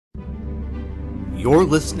You're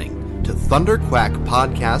listening to Thunderquack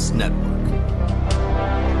Podcast Network.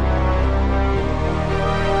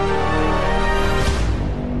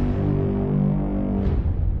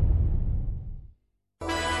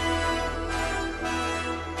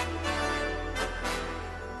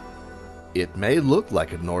 It may look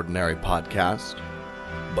like an ordinary podcast,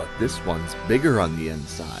 but this one's bigger on the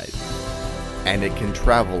inside, and it can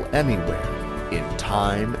travel anywhere in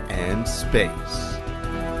time and space.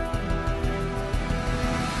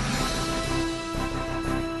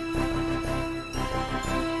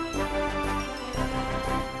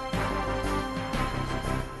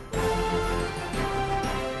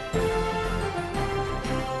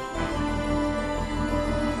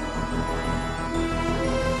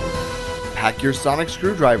 Pack your sonic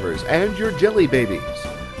screwdrivers and your jelly babies.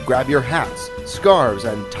 Grab your hats, scarves,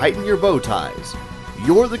 and tighten your bow ties.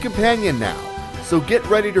 You're the companion now, so get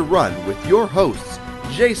ready to run with your hosts,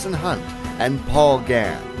 Jason Hunt and Paul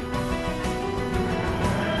Gann.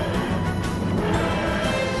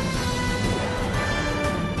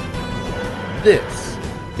 This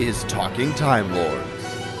is Talking Timelords.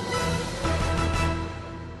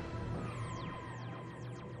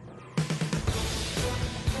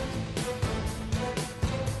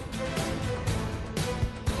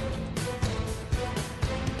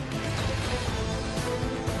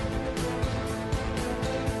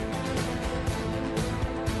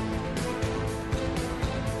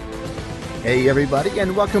 Hey everybody,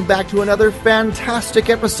 and welcome back to another fantastic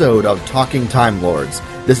episode of Talking Timelords.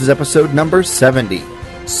 This is episode number 70,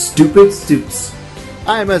 Stupid Suits.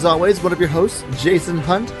 I am, as always, one of your hosts, Jason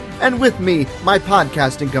Hunt, and with me, my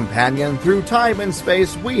podcasting companion through time and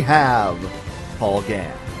space, we have Paul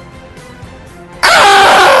Gann.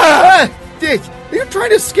 Ah! Are you trying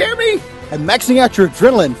to scare me? I'm maxing out your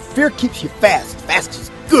adrenaline. Fear keeps you fast. Fast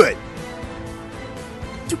is good.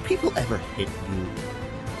 Do people ever hit you?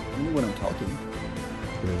 Only when I'm talking.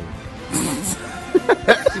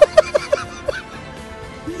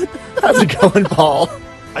 How's it going, Paul?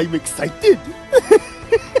 I'm excited.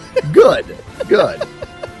 Good.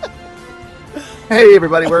 Hey,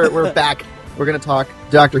 everybody, we're back. We're going to talk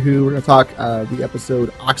Doctor Who. We're going to talk the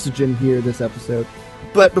episode Oxygen here, this episode.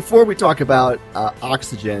 But before we talk about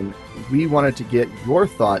Oxygen, we wanted to get your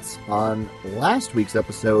thoughts on last week's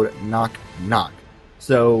episode, Knock Knock.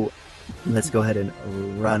 So let's go ahead and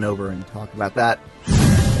run over and talk about that.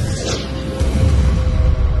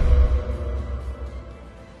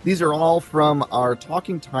 These are all from our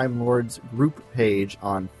Talking Time Lords group page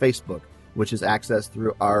on Facebook, which is accessed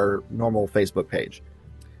through our normal Facebook page.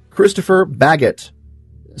 Christopher Baggett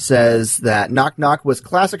says that Knock Knock was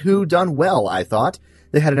classic Who done well, I thought.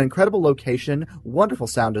 They had an incredible location, wonderful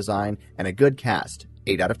sound design, and a good cast.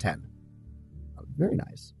 8 out of 10. Very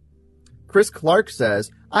nice. Chris Clark says,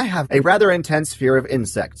 I have a rather intense fear of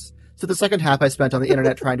insects, so the second half I spent on the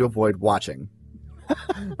internet trying to avoid watching.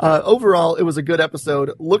 Overall, it was a good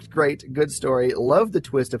episode, looked great, good story, loved the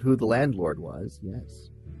twist of who the landlord was, yes.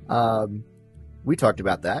 We talked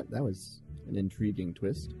about that. That was an intriguing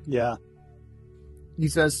twist. Yeah. He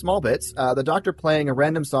says, small bits. The doctor playing a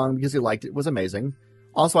random song because he liked it was amazing.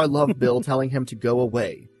 Also, I love Bill telling him to go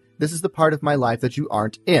away. This is the part of my life that you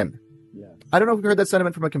aren't in. Yeah. I don't know if we've heard that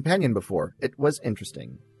sentiment from a companion before. It was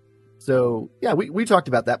interesting. So, yeah, we talked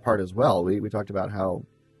about that part as well. We talked about how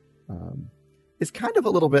it's kind of a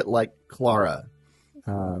little bit like Clara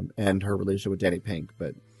and her relationship with Danny Pink,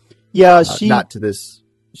 but yeah, not to this.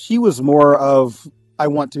 She was more of, I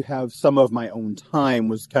want to have some of my own time,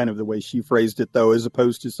 was kind of the way she phrased it, though, as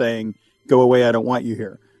opposed to saying, go away, I don't want you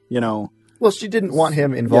here, you know. Well, she didn't want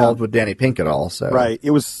him involved with Danny Pink at all, so. Right. It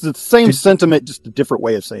was the same sentiment, just a different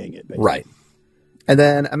way of saying it, basically. Right. And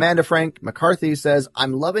then Amanda Frank McCarthy says,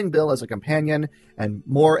 I'm loving Bill as a companion and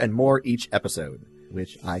more each episode,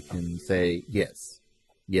 which I can say, yes.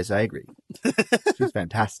 Yes, I agree. She's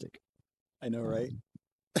fantastic. I know, right?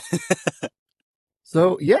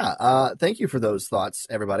 So, yeah, thank you for those thoughts,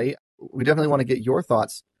 everybody. We definitely want to get your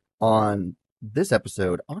thoughts on this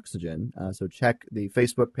episode, Oxygen. So check the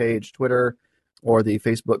Facebook page, Twitter, or the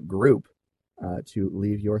Facebook group to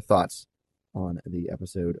leave your thoughts on the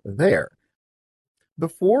episode there.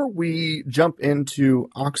 Before we jump into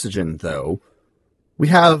Oxygen, though, we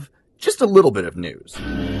have just a little bit of news.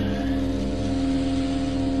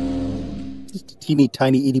 Just a teeny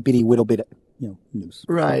tiny itty bitty little bit of, news.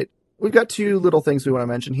 Right. We've got two little things we want to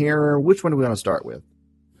mention here. Which one do we want to start with?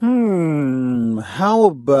 How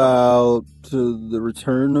about the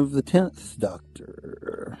return of the 10th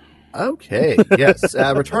Doctor? Okay, yes.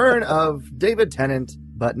 Return of David Tennant,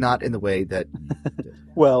 but not in the way that...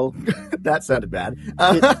 Well... that sounded bad.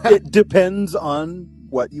 It depends on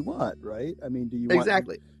what you want, right? I mean, do you want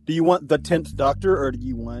Exactly. Do you want the 10th Doctor, or do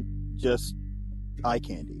you want just eye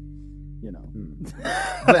candy? You know.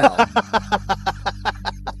 Well,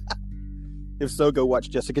 if so, go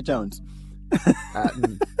watch Jessica Jones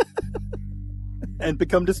and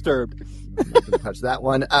become disturbed. I'm not going to touch that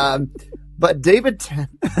one. But David Tennant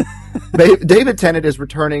is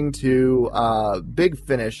returning to Big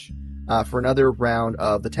Finish for another round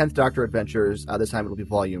of the 10th Doctor Adventures. This time it'll be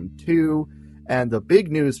Volume 2. And the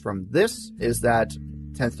big news from this is that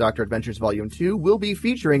 10th Doctor Adventures Volume 2 will be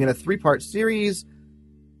featuring in a 3-part series.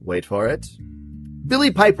 Wait for it.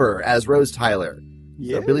 Billie Piper as Rose Tyler.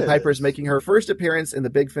 Yes. So Billie Piper is making her first appearance in the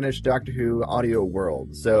Big Finish Doctor Who audio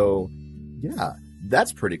world. So, yeah,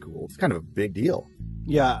 that's pretty cool. It's kind of a big deal.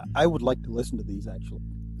 Yeah, I would like to listen to these, actually.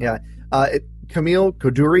 Yeah. Camille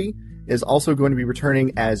Koduri is also going to be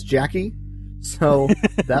returning as Jackie. So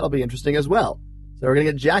that'll be interesting as well. So we're going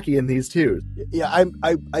to get Jackie in these too. Yeah,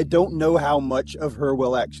 I don't know how much of her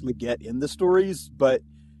we'll actually get in the stories, but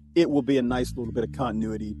it will be a nice little bit of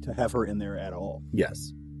continuity to have her in there at all.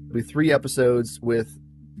 Yes. It'll be 3 episodes with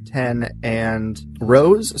 10 and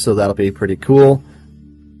Rose, so that'll be pretty cool.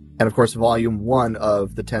 And of course, Volume 1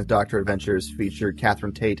 of the 10th Doctor Adventures featured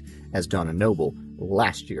Catherine Tate as Donna Noble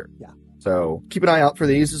last year. Yeah. So keep an eye out for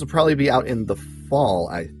these. This will probably be out in the fall,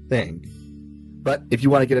 I think. But if you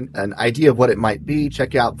want to get an idea of what it might be,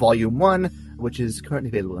 check out Volume 1, which is currently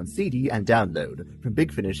available on CD and download from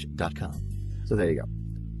bigfinish.com. So there you go.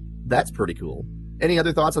 That's pretty cool. Any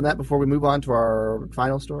other thoughts on that before we move on to our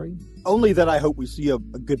final story? Only that I hope we see a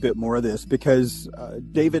good bit more of this, because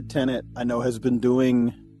David Tennant, I know, has been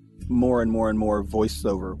doing more and more and more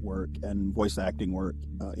voiceover work and voice acting work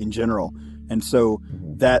in general. And so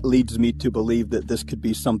that leads me to believe that this could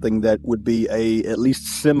be something that would be a at least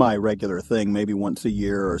semi-regular thing, maybe once a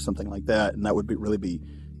year or something like that. And that would really be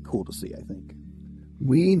cool to see, I think.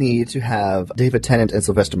 We need to have David Tennant and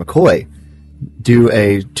Sylvester McCoy do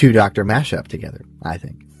a 2-Doctor mashup together, I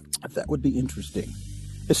think. That would be interesting.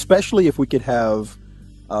 Especially if we could have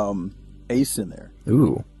Ace in there.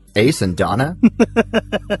 Ooh, Ace and Donna?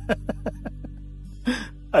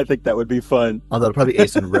 I think that would be fun. Although probably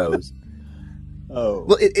Ace and Rose. Oh.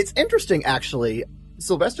 Well, it's interesting, actually.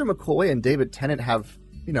 Sylvester McCoy and David Tennant have,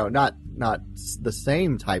 not the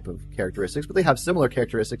same type of characteristics, but they have similar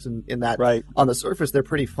characteristics in that right. On the surface they're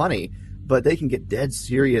pretty funny, but they can get dead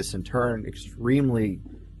serious and turn extremely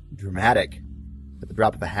dramatic at the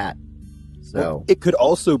drop of a hat. So well, it could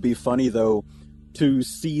also be funny, though, to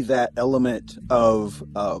see that element of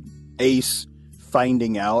Ace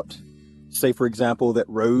finding out, say, for example, that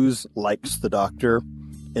Rose likes the Doctor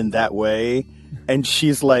in that way, and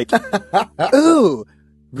she's like, ooh,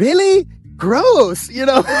 really? Gross,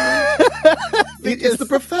 It's the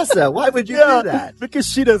professor. Why would you do that? Because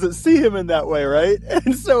she doesn't see him in that way, right?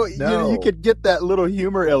 And so you could get that little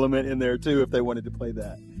humor element in there, too, if they wanted to play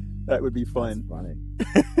that. That would be fun.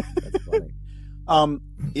 That's funny.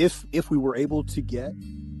 If we were able to get,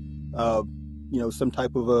 some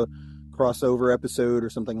type of a crossover episode or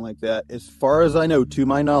something like that, as far as I know, to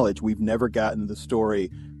my knowledge, we've never gotten the story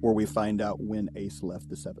where we find out when Ace left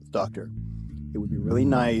the 7th Doctor. It would be really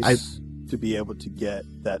nice to be able to get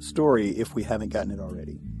that story if we haven't gotten it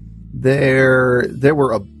already. There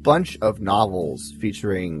were a bunch of novels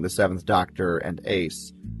featuring the 7th Doctor and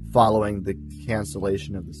Ace following the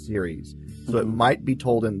cancellation of the series. So it might be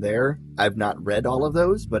told in there. I've not read all of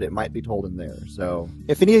those, but it might be told in there. So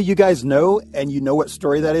if any of you guys know, and you know what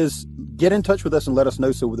story that is, get in touch with us and let us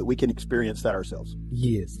know so that we can experience that ourselves.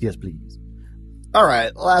 Yes, please. All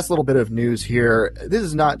right, last little bit of news here. This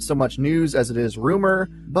is not so much news as it is rumor,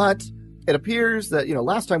 but it appears that,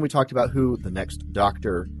 last time we talked about who the next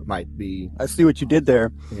Doctor might be. I see what you did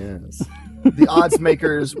there. Yes. The odds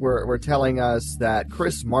makers were telling us that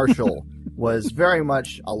Chris Marshall was very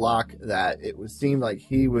much a lock, that seemed like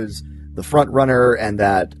he was the front runner, and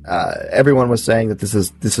that everyone was saying that this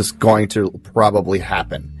is going to probably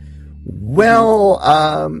happen. Well,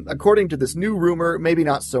 according to this new rumor, maybe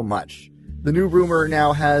not so much. The new rumor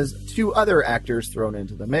now has 2 other actors thrown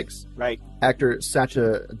into the mix. Right. Actor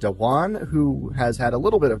Sacha Dhawan, who has had a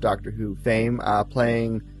little bit of Doctor Who fame,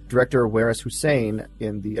 playing director Waris Hussein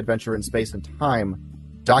in the Adventure in Space and Time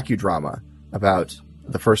docudrama about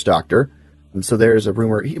the first Doctor. And so there's a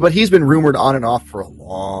rumor, but he's been rumored on and off for a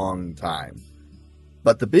long time.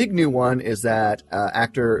 But the big new one is that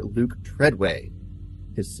actor Luke Treadway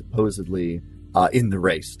is supposedly in the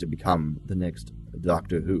race to become the next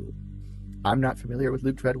Doctor Who. I'm not familiar with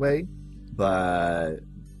Luke Treadway, but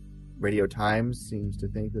Radio Times seems to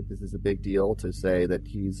think that this is a big deal to say that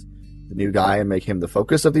he's the new guy and make him the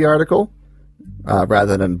focus of the article,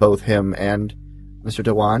 rather than both him and Mr.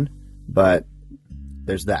 Dewan, but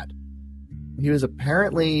there's that. He was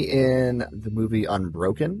apparently in the movie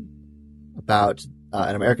Unbroken about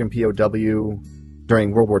an American POW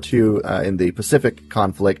during World War II in the Pacific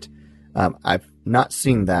conflict. I've not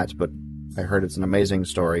seen that, but I heard it's an amazing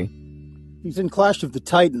story. He's in Clash of the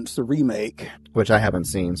Titans, the remake. Which I haven't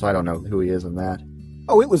seen, so I don't know who he is in that.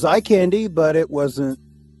 Oh, it was eye candy, but it wasn't,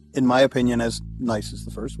 in my opinion, as nice as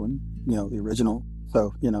the first one. You know, the original.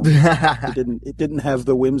 So, you know, it didn't have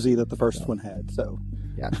the whimsy that the first one had. So,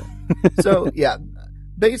 gotcha. So, yeah,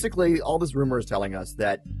 basically, all this rumor is telling us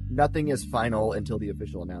that nothing is final until the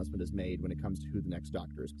official announcement is made when it comes to who the next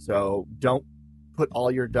Doctor is. So, don't put all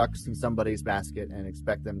your ducks in somebody's basket and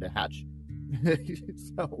expect them to hatch.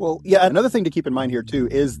 Well, yeah, another thing to keep in mind here, too,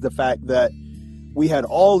 is the fact that we had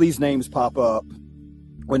all these names pop up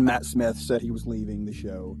when Matt Smith said he was leaving the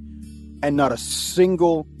show, and not a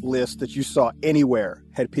single list that you saw anywhere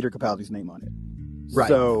had Peter Capaldi's name on it. Right.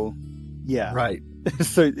 So, yeah. Right.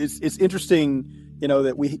 So it's interesting, you know,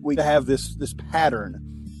 that we have this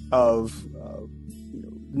pattern of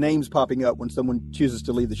names popping up when someone chooses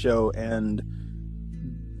to leave the show, and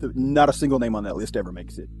not a single name on that list ever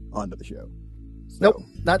makes it onto the show. So. Nope,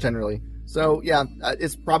 not generally. So, yeah,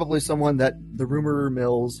 it's probably someone that the rumor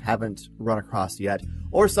mills haven't run across yet,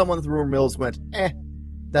 or someone that the rumor mills went,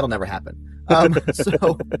 that'll never happen.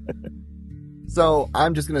 So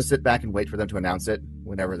I'm just going to sit back and wait for them to announce it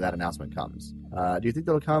whenever that announcement comes. Do you think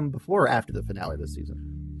that'll come before or after the finale this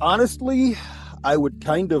season? Honestly, I would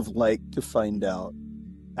kind of like to find out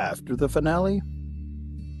after the finale.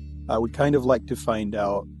 I would kind of like to find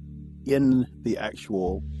out in the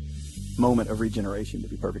actual moment of regeneration, to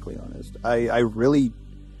be perfectly honest. I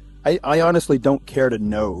honestly don't care to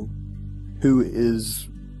know who is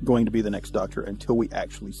going to be the next Doctor until we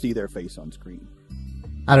actually see their face on screen.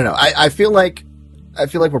 I don't know. I feel like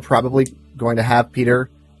we're probably going to have Peter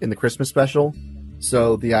in the Christmas special.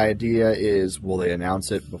 So the idea is, will they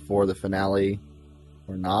announce it before the finale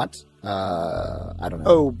or not? I don't know.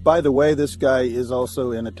 Oh, by the way, this guy is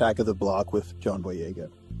also in Attack of the Block with John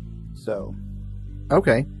Boyega. So,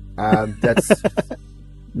 okay. That's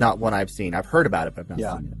not one I've seen. I've heard about it, but I've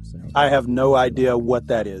not seen it. So. I have no idea what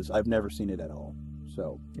that is. I've never seen it at all.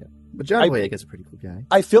 So, yeah. But John Boyega's a pretty cool guy.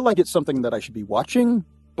 I feel like it's something that I should be watching,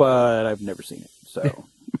 but I've never seen it. So,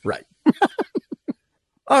 right.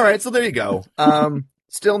 All right. So there you go.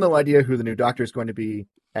 Still no idea who the new Doctor is going to be,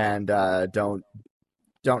 and don't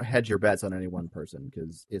hedge your bets on any one person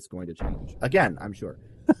because it's going to change again, I'm sure.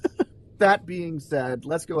 That being said,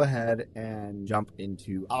 let's go ahead and jump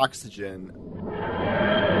into Oxygen.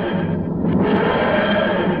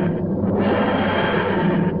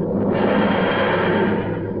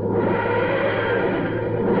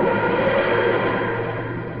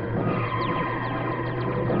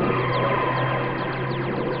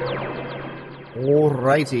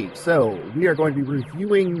 Alrighty, so we are going to be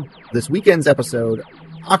reviewing this weekend's episode,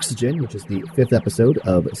 Oxygen, which is the 5th episode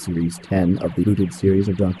of Series 10 of the Rooted series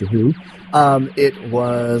of Doctor Who. It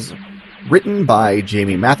was written by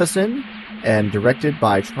Jamie Matheson and directed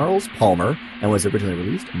by Charles Palmer and was originally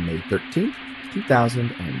released May 13th,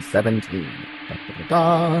 2017.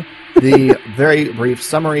 The very brief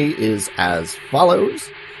summary is as follows.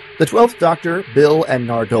 The 12th Doctor, Bill and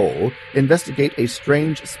Nardole, investigate a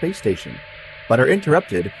strange space station, but are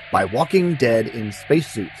interrupted by walking dead in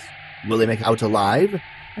spacesuits. Will they make it out alive?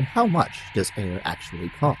 And how much does air actually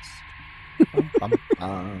cost?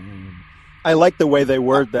 I like the way they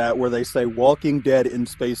word that, where they say walking dead in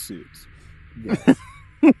spacesuits. Yes.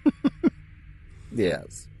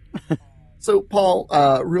 Yes. So, Paul,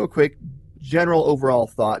 real quick, general overall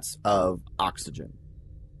thoughts of Oxygen.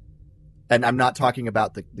 And I'm not talking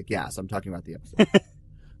about the gas. I'm talking about the episode.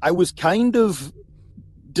 I was kind of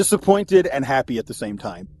disappointed and happy at the same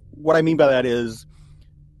time. What I mean by that is,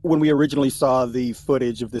 when we originally saw the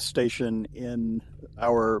footage of this station in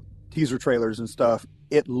our teaser trailers and stuff,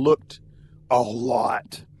 it looked a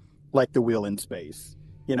lot like the Wheel in Space,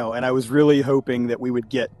 you know, and I was really hoping that we would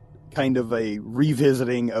get kind of a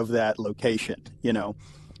revisiting of that location, you know,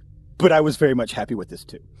 but I was very much happy with this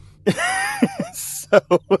too. So,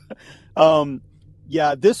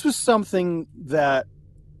 yeah, this was something that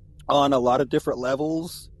on a lot of different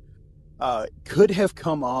levels could have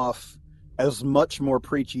come off as much more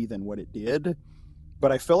preachy than what it did,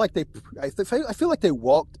 but I feel like they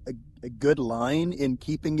walked a good line in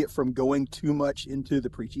keeping it from going too much into the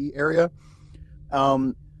preachy area,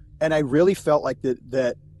 and I really felt like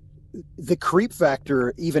that the creep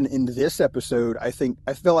factor, even in this episode, I felt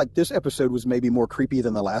like this episode was maybe more creepy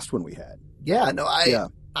than the last one we had. Yeah, no,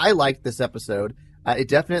 I liked this episode. It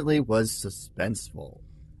definitely was suspenseful.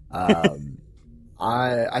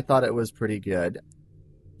 I thought it was pretty good.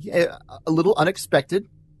 Yeah, a little unexpected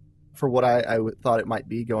for what I thought it might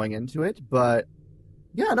be going into it, but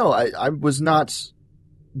yeah, no, I was not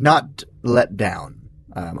let down.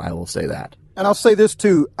 I will say that. And I'll say this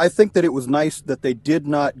too. I think that it was nice that they did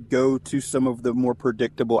not go to some of the more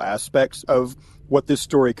predictable aspects of what this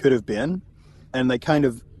story could have been. And they kind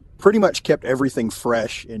of pretty much kept everything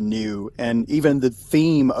fresh and new. And even the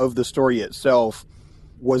theme of the story itself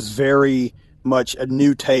was very much a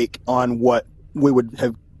new take on what we would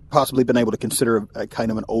have possibly been able to consider a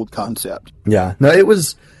kind of an old concept. Yeah. No, it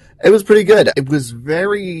was pretty good. It was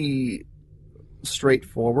very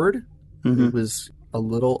straightforward. Mm-hmm. It was a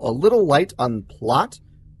little light on plot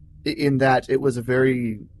in that it was a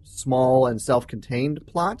very small and self-contained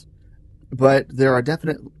plot, but there are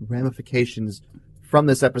definite ramifications from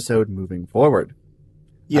this episode moving forward.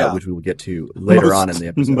 Yeah. Which we will get to later on in the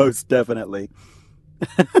episode. Most definitely.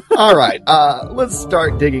 All right. Let's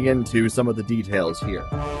start digging into some of the details here.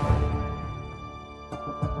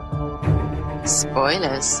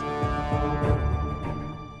 Spoilers.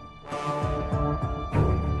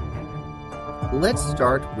 Let's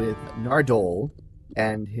start with Nardole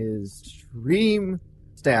and his extreme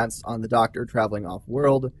stance on the Doctor traveling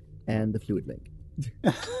off-world and the fluid link.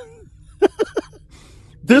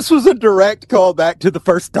 This was a direct callback to the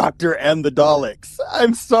first Doctor and the Daleks.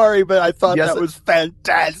 I'm sorry, but I thought that was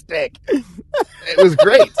fantastic. It was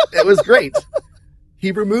great. It was great.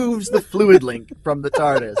 He removes the fluid link from the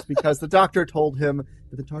TARDIS because the Doctor told him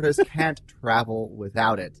that the TARDIS can't travel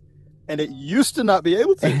without it. And it used to not be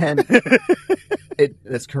able to. And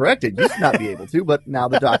that's correct. It used to not be able to, but now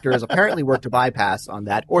the Doctor has apparently worked a bypass on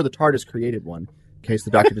that, or the TARDIS created one, in case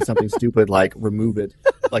the Doctor did something stupid like remove it,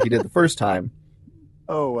 like he did the first time.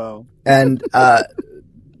 Oh, wow. And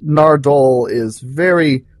Nardole is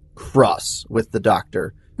very cross with the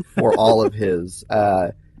Doctor for all of his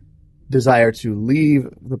desire to leave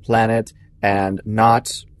the planet and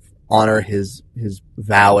not honor his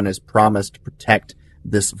vow and his promise to protect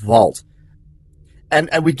this vault. And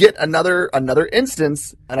we get another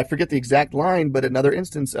instance, and I forget the exact line, but another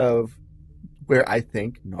instance of where I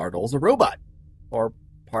think Nardole's a robot or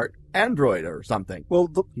part android or something. Well,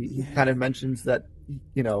 he kind of mentions that,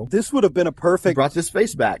 this would have been a perfect... brought his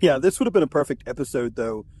face back. Yeah, this would have been a perfect episode,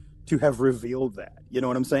 though, to have revealed that. You know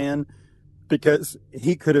what I'm saying? Because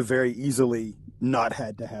he could have very easily not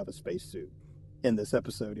had to have a spacesuit in this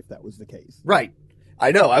episode if that was the case. Right.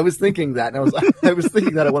 I know. I was thinking that. And I was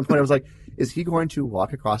thinking that at one point. I was like, is he going to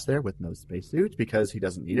walk across there with no spacesuit because he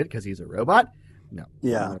doesn't need it because he's a robot? No.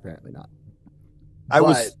 Yeah. Apparently not. I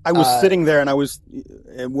was sitting there, and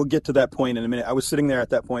and we'll get to that point in a minute. I was sitting there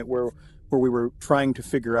at that point where we were trying to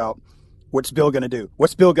figure out what's Bill going to do?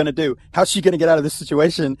 What's Bill going to do? How's she going to get out of this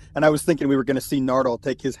situation? And I was thinking we were going to see Nardole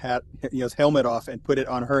take his his helmet off and put it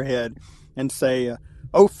on her head and say,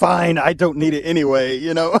 "Oh, fine, I don't need it anyway,"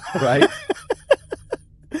 Right.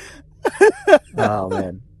 Oh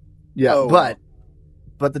man. Yeah, Oh.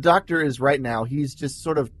 But the Doctor is right now, he's just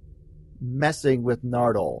sort of messing with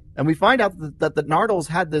Nardole. And we find out that the Nardole's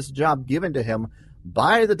had this job given to him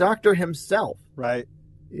by the Doctor himself. Right.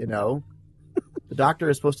 The Doctor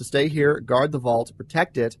is supposed to stay here, guard the vault,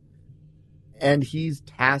 protect it, and he's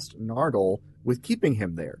tasked Nardole with keeping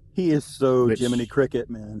him there. He is so Jiminy Cricket,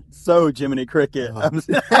 man. So Jiminy Cricket.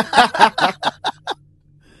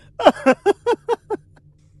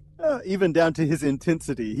 Even down to his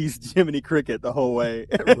intensity, he's Jiminy Cricket the whole way.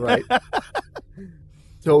 Right.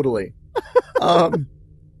 Totally.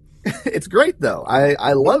 It's great though.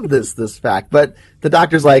 I love this fact, but the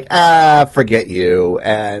Doctor's like, forget you,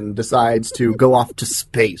 and decides to go off to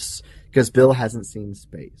space because Bill hasn't seen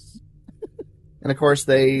space. And of course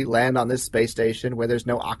they land on this space station where there's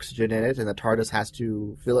no oxygen in it, and the TARDIS has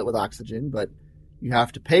to fill it with oxygen, but you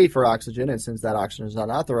have to pay for oxygen, and since that oxygen is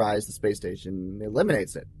unauthorized, the space station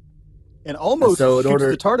eliminates it. And almost shoots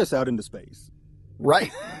the TARDIS out into space.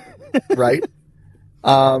 Right. Right.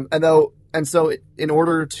 And so in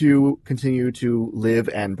order to continue to live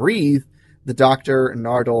and breathe, the Doctor,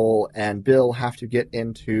 Nardole, and Bill have to get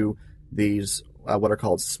into these, what are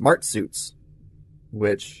called smart suits,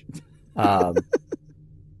 which might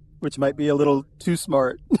be a little too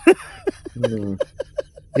smart.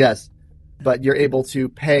 Yes. But you're able to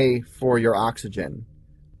pay for your oxygen,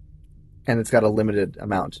 and it's got a limited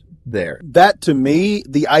amount there. That to me,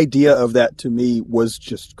 the idea of that to me was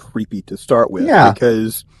just creepy to start with. Yeah.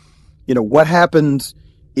 Because, what happens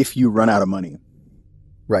if you run out of money?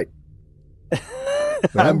 Right.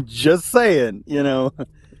 I'm just saying,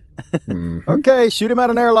 Mm-hmm. Okay, shoot him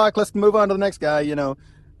out an airlock. Let's move on to the next guy,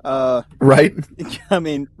 Right. I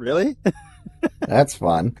mean, really? That's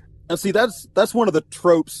fun. And see, that's one of the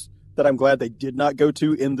tropes that I'm glad they did not go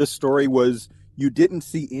to in this story was you didn't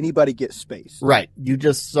see anybody get space. Right. You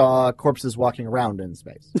just saw corpses walking around in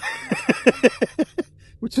space.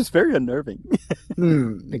 Which is very unnerving.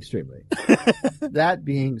 Extremely. That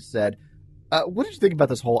being said, what did you think about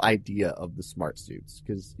this whole idea of the smart suits?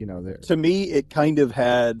 Because, to me, it kind of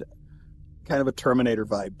had kind of a Terminator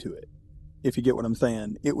vibe to it, if you get what I'm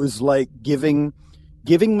saying. It was like giving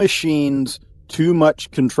machines too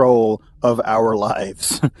much control of our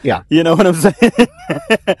lives. Yeah. You know what I'm saying?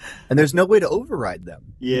 And there's no way to override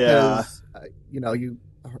them. Yeah. Because,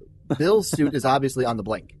 Bill's suit is obviously on the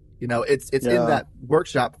blink. It's in that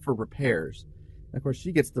workshop for repairs. And of course,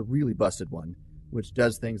 she gets the really busted one, which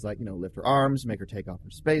does things like, lift her arms, make her take off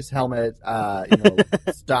her space helmet,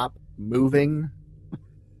 stop moving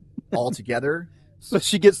altogether. So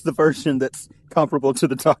she gets the version that's comparable to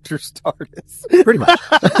the Doctor's TARDIS. Pretty much.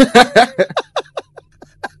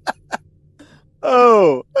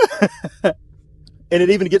 Oh. And it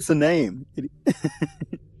even gets a name.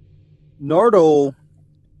 Nardole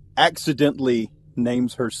accidentally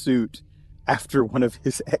names her suit after one of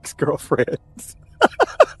his ex-girlfriends.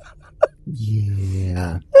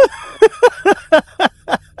 Yeah.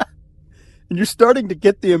 And you're starting to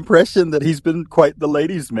get the impression that he's been quite the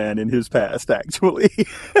ladies' man in his past, actually.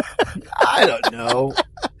 I don't know.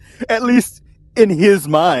 At least in his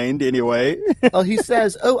mind, anyway. Well, he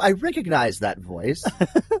says, "Oh, I recognize that voice."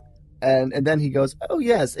 and then he goes, "Oh,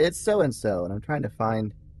 yes, it's so-and-so." And I'm trying to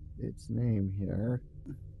find its name here.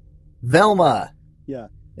 Velma. Yeah.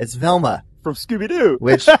 It's Velma. From Scooby-Doo.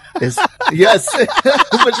 Which is, yes,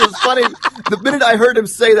 which is funny. The minute I heard him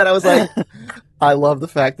say that, I was like, I love the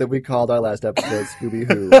fact that we called our last episode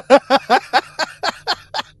Scooby-Hoo.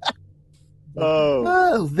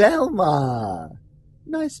 Oh, Velma.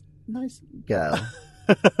 Nice go.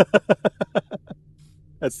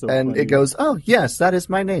 That's so and funny. It goes, "Oh, yes, that is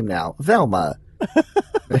my name now, Velma."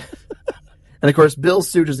 And of course, Bill's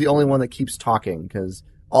suit is the only one that keeps talking because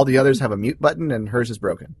all the others have a mute button and hers is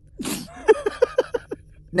broken.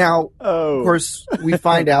 Now, of course, we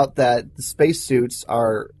find out that the spacesuits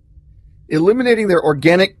are eliminating their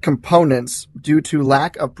organic components due to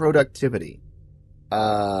lack of productivity.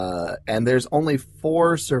 And there's only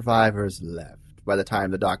 4 survivors left by the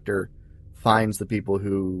time the Doctor finds the people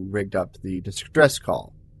who rigged up the distress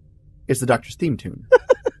call. It's the Doctor's theme tune.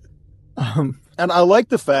 And I like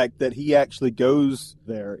the fact that he actually goes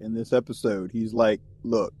there in this episode. He's like,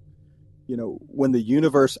 look, when the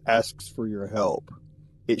universe asks for your help,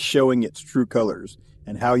 it's showing its true colors,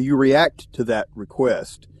 and how you react to that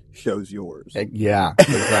request shows yours. Yeah,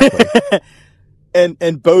 exactly.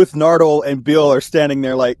 and both Nardole and Bill are standing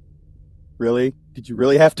there like, really? Did you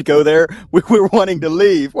really have to go there? We were wanting to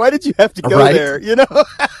leave. Why did you have to go there?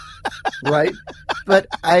 Right? But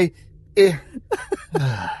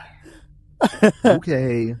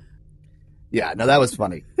okay. Yeah, no, that was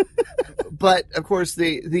funny. But, of course,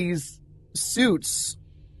 these suits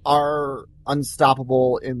are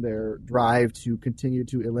unstoppable in their drive to continue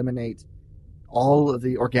to eliminate all of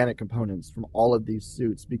the organic components from all of these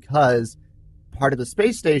suits because part of the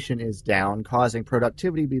space station is down, causing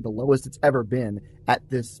productivity to be the lowest it's ever been at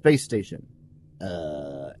this space station.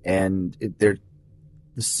 The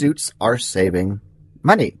suits are saving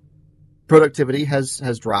money. Productivity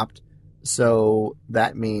has dropped, so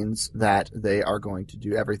that means that they are going to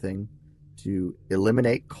do everything to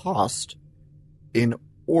eliminate cost in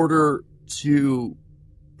order to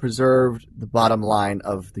preserve the bottom line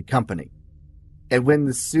of the company. And when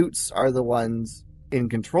the suits are the ones in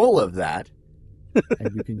control of that,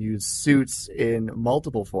 and you can use suits in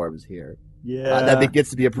multiple forms here, that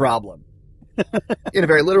gets to be a problem. In a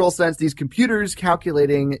very literal sense, these computers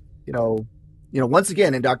calculating, once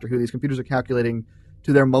again in Doctor Who, these computers are calculating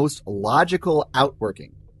to their most logical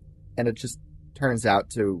outworking. And it just turns out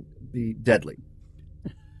to be deadly.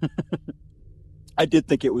 I did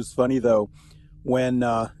think it was funny, though, when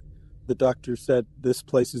the Doctor said this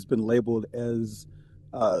place has been labeled as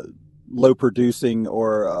low producing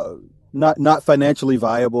or not financially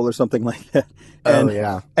viable or something like that. And,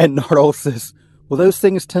 and Nardole says, well, those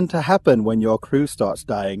things tend to happen when your crew starts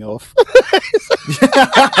dying off.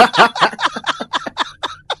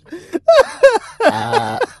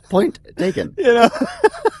 Point taken. Yeah.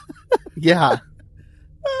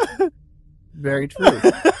 Very true.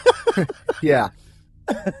 Yeah.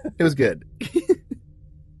 It was good.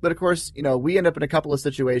 But of course, we end up in a couple of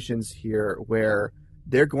situations here where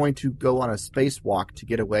they're going to go on a spacewalk to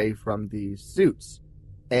get away from the suits.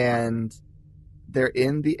 And they're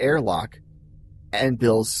in the airlock, and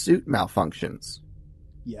Bill's suit malfunctions.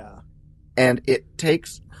 Yeah. And it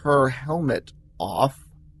takes her helmet off,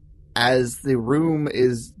 as the room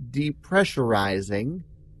is depressurizing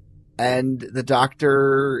and the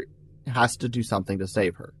doctor has to do something to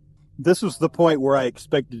save her. This was the point where I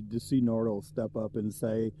expected to see Nardole step up and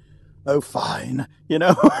say, "Oh, fine," you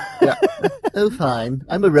know? Yeah. Oh, fine.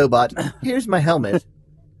 I'm a robot. Here's my helmet.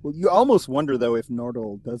 Well, you almost wonder, though, if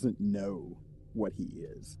Nardole doesn't know what he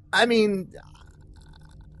is. I mean,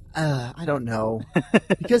 I don't know.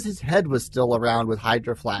 Because his head was still around with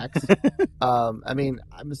Hydroflax. I mean,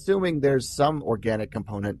 I'm assuming there's some organic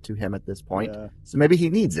component to him at this point. Yeah. So maybe he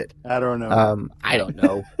needs it. I don't know. I don't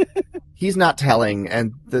know. He's not telling,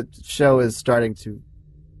 and the show is starting to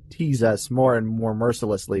tease us more and more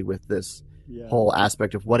mercilessly with this whole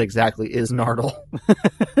aspect of what exactly is Nardole.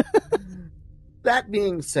 That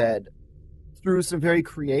being said, through some very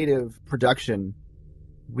creative production,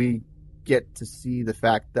 we get to see the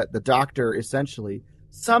fact that the Doctor essentially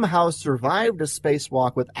somehow survived a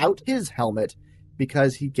spacewalk without his helmet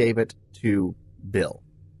because he gave it to Bill.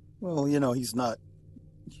 Well, he's not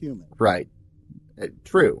human. Right.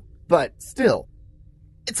 True. But still,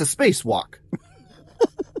 it's a spacewalk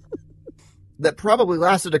that probably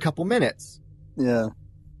lasted a couple minutes. Yeah.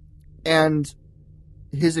 And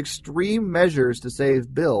his extreme measures to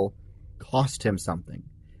save Bill cost him something.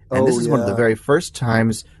 And this is one of the very first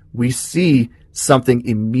times we see something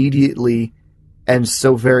immediately and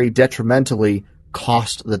so very detrimentally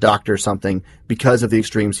cost the Doctor something because of the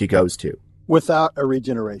extremes he goes to. Without a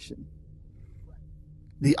regeneration.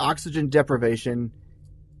 The oxygen deprivation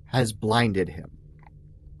has blinded him.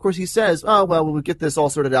 Of course, he says, "Oh, well, we'll get this all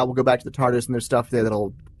sorted out. We'll go back to the TARDIS, and there's stuff there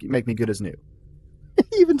that'll make me good as new."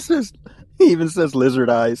 He even says lizard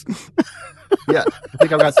eyes. Yeah, I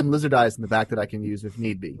think I've got some lizard eyes in the back that I can use if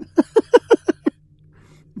need be.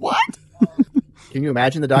 What? Can you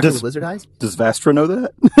imagine the Doctor with lizard eyes? Does Vastra know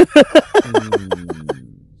that?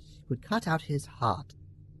 Would cut out his heart.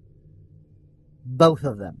 Both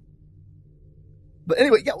of them. But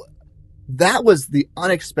anyway, yeah, that was the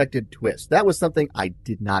unexpected twist. That was something I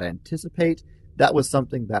did not anticipate. That was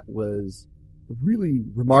something that was really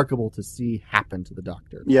remarkable to see happen to the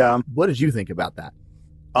Doctor. Yeah. What did you think about that?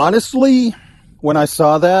 Honestly, when I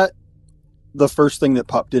saw that, the first thing that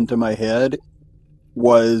popped into my head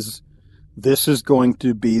was, this is going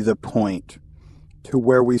to be the point to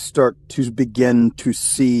where we start to begin to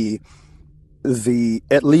see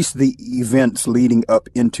at least the events leading up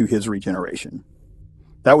into his regeneration.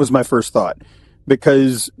 That was my first thought,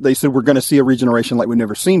 because they said we're going to see a regeneration like we've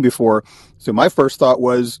never seen before. So my first thought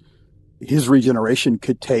was his regeneration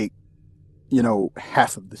could take,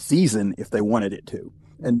 half of the season if they wanted it to.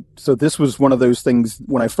 And so this was one of those things,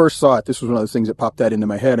 when I first saw it, this was one of those things that popped that into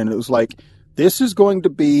my head. And it was like, this is going to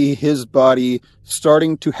be his body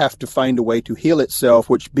starting to have to find a way to heal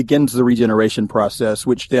itself, which begins the regeneration process,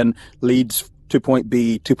 which then leads to point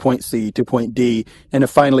B, to point C, to point D, and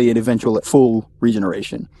finally an eventual full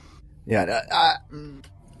regeneration. Yeah,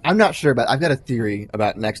 I'm not sure about. I've got a theory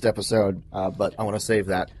about next episode, but I want to save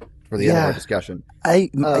that for the end of our discussion.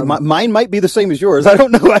 Mine might be the same as yours. I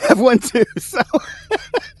don't know. I have one too. So.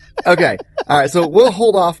 Okay, all right. So we'll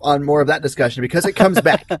hold off on more of that discussion because it comes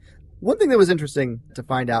back. One thing that was interesting to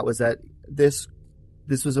find out was that this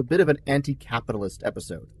was a bit of an anti-capitalist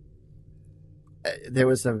episode. There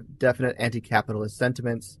was some definite anti-capitalist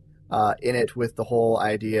sentiments in it, with the whole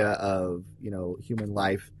idea of human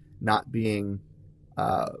life not being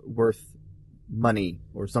worth money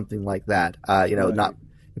or something like that. Right. Not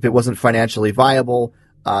if it wasn't financially viable,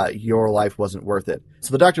 your life wasn't worth it.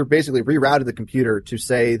 So the Doctor basically rerouted the computer to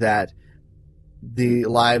say that the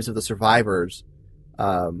lives of the survivors,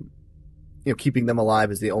 keeping them alive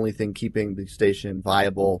is the only thing keeping the station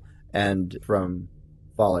viable and from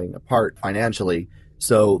falling apart financially.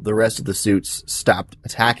 So the rest of the suits stopped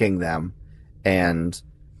attacking them and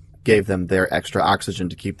gave them their extra oxygen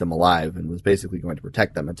to keep them alive, and was basically going to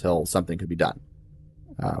protect them until something could be done.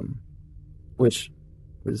 Which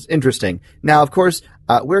was interesting. Now, of course,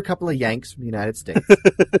 we're a couple of Yanks from the United States.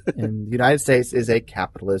 And the United States is a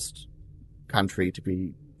capitalist country, to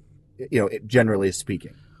be, generally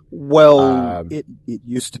speaking. Well, it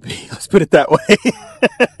used to be. Let's put it that way.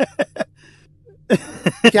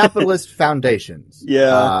 Capitalist foundations.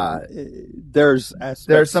 Yeah. There's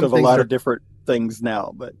aspects of a lot of different things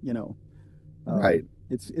now, but, right.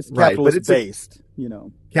 It's capitalist right, based,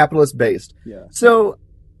 Capitalist based. Yeah. So,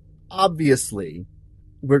 obviously,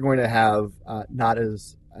 we're going to have not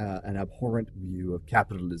as an abhorrent view of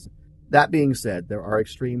capitalism. That being said, there are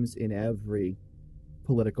extremes in every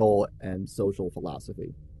political and social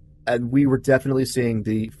philosophy. And we were definitely seeing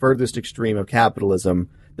the furthest extreme of capitalism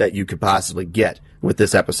that you could possibly get with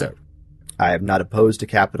this episode. I am not opposed to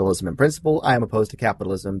capitalism in principle. I am opposed to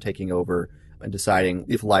capitalism taking over and deciding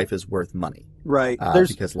if life is worth money. Right.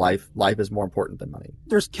 Because life is more important than money.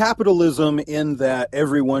 There's capitalism in that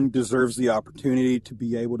everyone deserves the opportunity to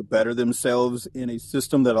be able to better themselves in a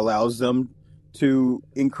system that allows them to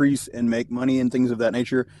increase and make money and things of that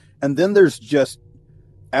nature. And then there's just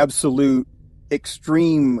absolute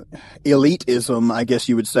extreme elitism, I guess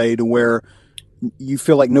you would say, to where you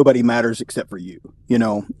feel like nobody matters except for you,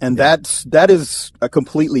 and that is a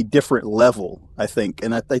completely different level, I think.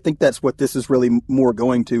 And I think that's what this is really more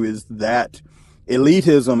going to, is that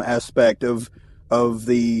elitism aspect of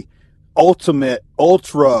the ultimate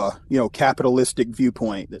ultra, capitalistic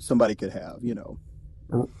viewpoint that somebody could have,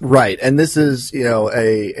 Right. And this is,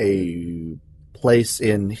 a place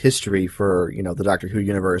in history for, the Doctor Who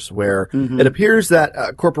universe where it appears that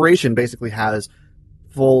a corporation basically has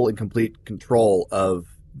full and complete control of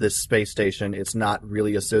this space station. It's not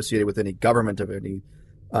really associated with any government of any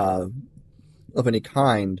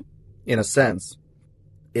kind, in a sense.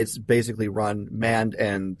 It's basically manned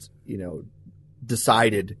and,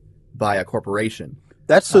 decided by a corporation.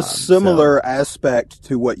 That's a similar aspect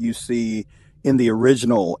to what you see in the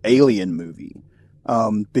original Alien movie,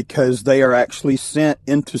 because they are actually sent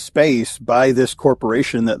into space by this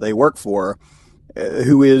corporation that they work for,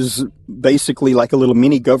 who is basically like a little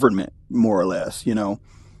mini government, more or less,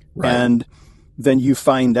 Right. And then you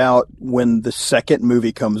find out when the second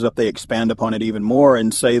movie comes up, they expand upon it even more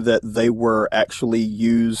and say that they were actually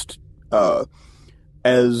used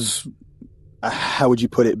as, how would you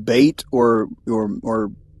put it, bait or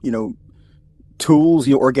tools,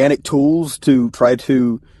 organic tools to try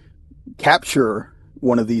to capture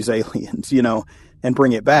one of these aliens, and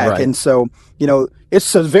bring it back. Right. And so,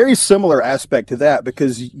 it's a very similar aspect to that,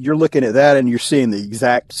 because you're looking at that and you're seeing the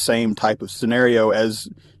exact same type of scenario as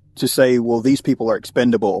to say, well, these people are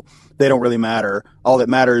expendable. They don't really matter. All that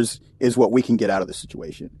matters is what we can get out of the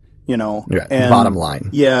situation, Yeah, and bottom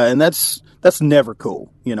line. Yeah. And that's never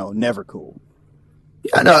cool, never cool.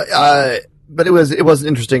 Yeah, no, but it was an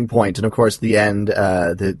interesting point. And of course, the end,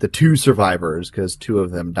 the two survivors, because two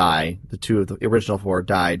of them die, the two of the original four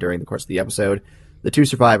die during the course of the episode. The two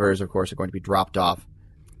survivors, of course, are going to be dropped off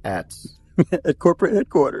at at corporate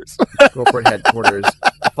headquarters.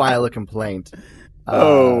 File a complaint.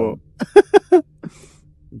 Yeah.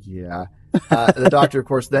 The Doctor, of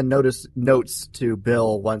course, then notes to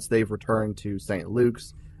Bill, once they've returned to St.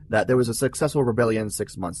 Luke's, that there was a successful rebellion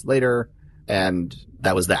 6 months later, and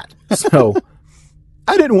that was that. So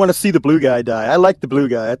I didn't want to see the blue guy die. I liked the blue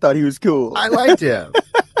guy. I thought he was cool. I liked him.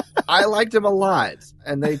 I liked him a lot,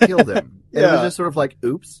 and they killed him. Yeah. It was just sort of like,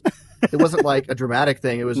 oops. It wasn't like a dramatic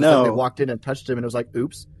thing. It was just like they walked in and touched him, and it was like,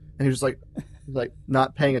 oops. And he was just like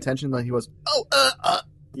not paying attention. Then he was,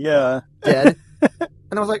 yeah, dead.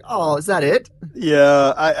 And I was like, oh, is that it?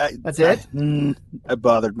 Yeah, that's it? It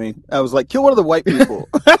bothered me. I was like, kill one of the white people.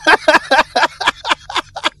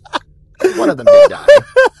 One of them did die.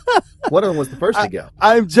 One of them was the first to go.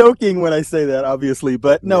 I'm joking when I say that, obviously,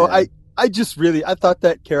 but no, yeah. I just really, I thought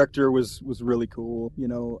that character was really cool.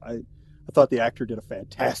 I thought the actor did a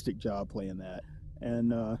fantastic job playing that.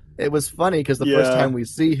 And it was funny because the first time we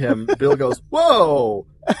see him, Bill goes, whoa!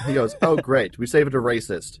 He goes, oh, great. We saved a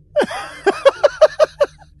racist.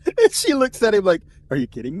 And she looks at him like, are you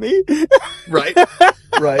kidding me? Right.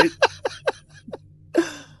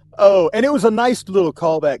 Oh, and it was a nice little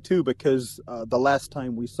callback, too, because the last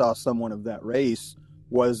time we saw someone of that race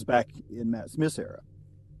was back in Matt Smith's era.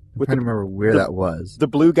 I'm trying to remember where that was. The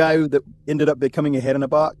blue guy that ended up becoming a head in a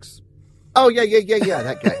box. Oh, yeah,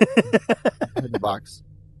 that guy. Head in the box.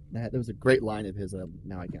 There was a great line of his.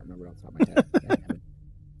 Now I can't remember off the top of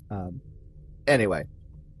my head. Anyway,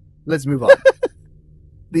 let's move on.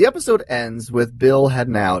 The episode ends with Bill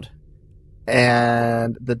heading out,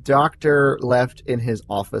 and the Doctor left in his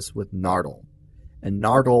office with Nardole. And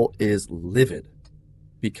Nardole is livid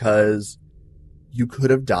because you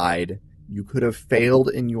could have died. You could have failed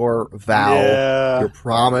in your vow, your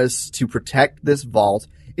promise to protect this vault.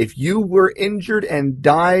 If you were injured and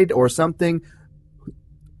died or something,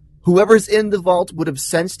 whoever's in the vault would have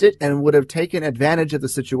sensed it and would have taken advantage of the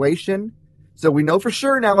situation. So we know for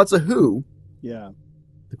sure now it's a Who. Yeah.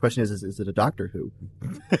 The question is it a Doctor Who?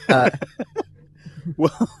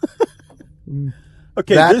 Well,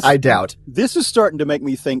 okay. I doubt. This is starting to make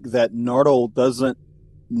me think that Nardole doesn't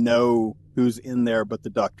know who's in there, but the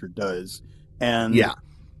Doctor does. And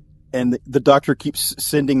the Doctor keeps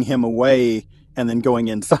sending him away and then going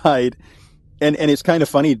inside. And it's kind of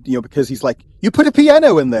funny, because he's like, you put a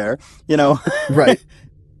piano in there, Right.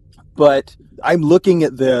 But I'm looking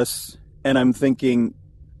at this and I'm thinking,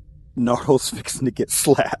 Nardole's fixing to get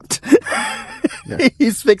slapped.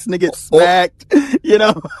 He's fixing to get smacked, you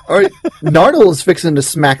know. Or Nardole is fixing to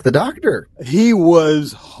smack the doctor. He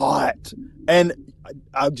was hot. And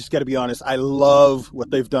I've just got to be honest, I love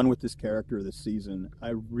what they've done with this character this season.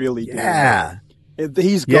 I really do. Yeah.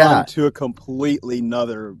 He's gone to a completely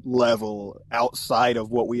another level outside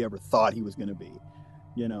of what we ever thought he was going to be,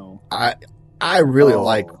 you know. I really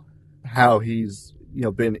like how he's,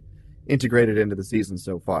 been integrated into the season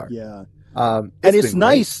so far. Yeah. And it's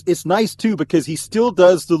nice. It's nice too, because he still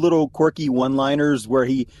does the little quirky one-liners where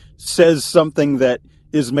he says something that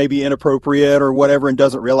is maybe inappropriate or whatever and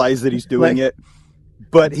doesn't realize that he's doing it.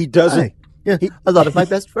 But he doesn't. Yeah, a lot of my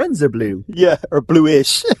best friends are blue. Yeah, or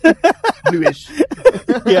bluish. Bluish.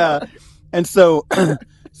 Yeah. And so,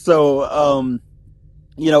 it's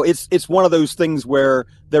one of those things where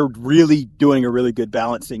they're really doing a really good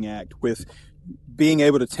balancing act with being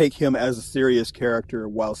able to take him as a serious character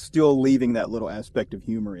while still leaving that little aspect of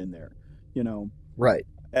humor in there, Right.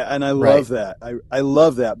 And I love that. I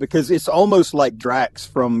love that because it's almost like Drax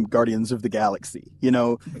from Guardians of the Galaxy,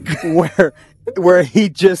 where he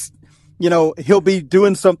just, he'll be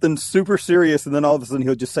doing something super serious and then all of a sudden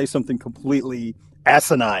he'll just say something completely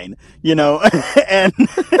asinine, and,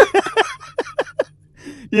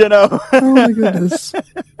 Oh my goodness.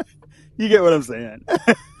 You get what I'm saying?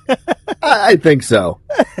 I think so.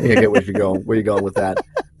 I get where you're going with that.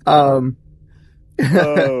 Oh,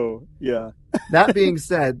 yeah. That being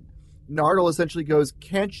said, Nardole essentially goes,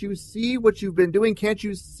 can't you see what you've been doing? Can't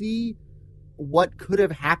you see what could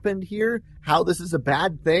have happened here? How this is a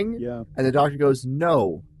bad thing? Yeah. And the doctor goes,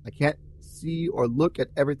 no, I can't see or look at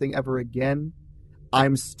everything ever again.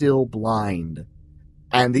 I'm still blind.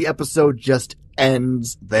 And the episode just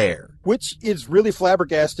ends there. Which is really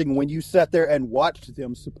flabbergasting when you sat there and watched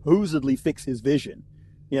them supposedly fix his vision,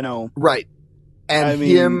 Right. And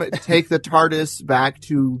him take the TARDIS back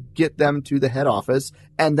to get them to the head office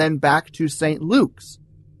and then back to St. Luke's.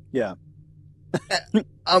 Yeah.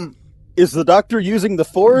 Is the doctor using the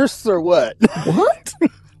Force or what? What?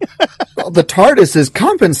 Well, the TARDIS is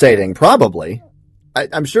compensating, probably.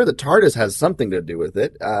 I'm sure the TARDIS has something to do with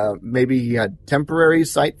it. Maybe he had temporary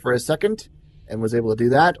sight for a second and was able to do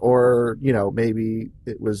that. Or, maybe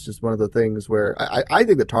it was just one of the things where I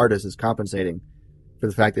think the TARDIS is compensating for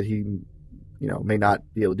the fact that he, may not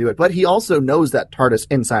be able to do it. But he also knows that TARDIS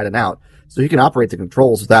inside and out. So he can operate the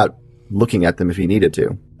controls without looking at them if he needed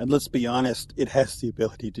to. And let's be honest, it has the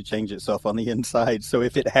ability to change itself on the inside. So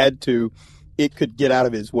if it had to, it could get out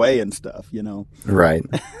of his way and stuff, Right.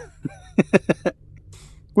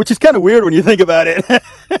 Which is kind of weird when you think about it.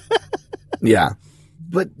 Yeah.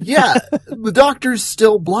 But yeah, the doctor's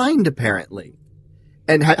still blind, apparently.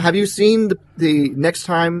 And have you seen the next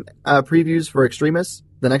time previews for Extremis,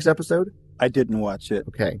 the next episode? I didn't watch it.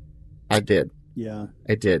 Okay. I did. Yeah.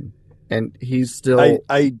 I did. And he's still...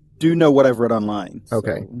 I do know what I've read online. So.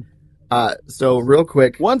 Okay. So real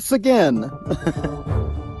quick... Once again...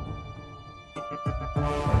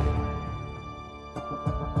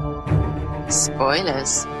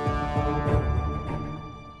 Spoilers.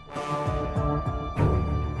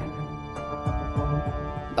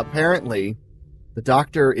 Apparently, the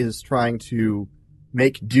doctor is trying to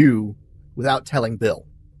make do without telling Bill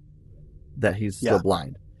that he's still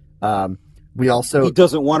blind. He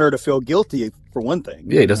doesn't want her to feel guilty, for one thing.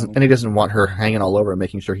 Yeah, he doesn't, and he doesn't want her hanging all over and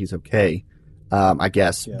making sure he's okay. I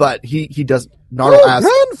guess, but he does. Nardole asks,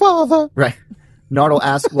 grandfather. Right. Nardole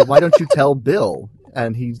asks, well, why don't you tell Bill?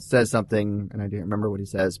 And he says something, and I don't remember what he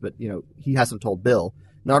says, but he hasn't told Bill.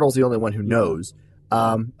 Nardole's the only one who knows.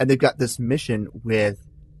 And they've got this mission with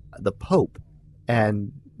the Pope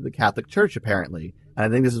and the Catholic Church, apparently. And I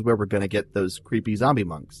think this is where we're going to get those creepy zombie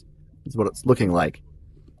monks. Is what it's looking like.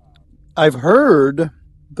 I've heard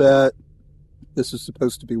that this is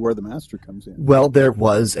supposed to be where the Master comes in. Well, there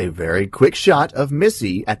was a very quick shot of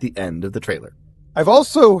Missy at the end of the trailer. I've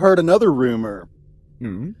also heard another rumor.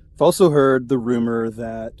 Mm-hmm. I've also heard the rumor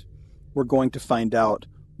that we're going to find out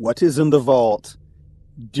what is in the vault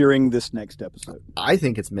during this next episode. I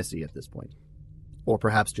think it's Missy at this point. Or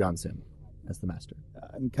perhaps John Sim as the Master.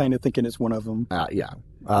 I'm kind of thinking it's one of them. Yeah.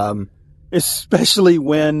 Especially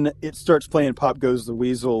when it starts playing Pop Goes the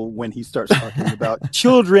Weasel when he starts talking about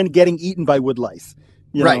children getting eaten by woodlice.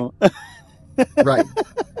 You know? Right.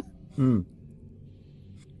 Mm.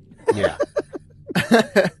 Yeah.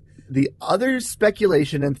 The other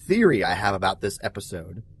speculation and theory I have about this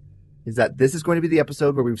episode is that this is going to be the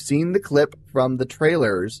episode where we've seen the clip from the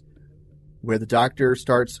trailers where the Doctor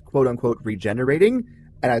starts, quote-unquote, regenerating.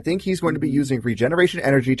 And I think he's going to be using regeneration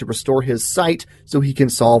energy to restore his sight so he can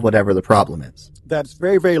solve whatever the problem is. That's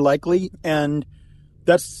very, very likely. And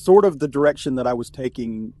that's sort of the direction that I was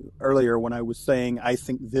taking earlier when I was saying I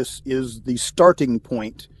think this is the starting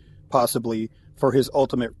point, possibly, for his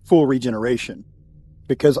ultimate full regeneration.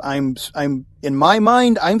 Because I'm in my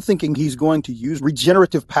mind, I'm thinking he's going to use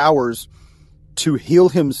regenerative powers to heal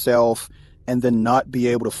himself and then not be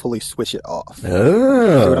able to fully switch it off.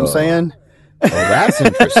 Oh. See what I'm saying? Oh, that's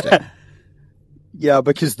interesting. Yeah,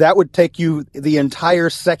 because that would take you the entire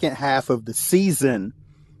second half of the season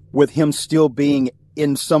with him still being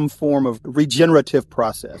in some form of regenerative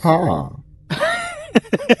process. Huh.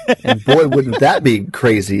 And boy, wouldn't that be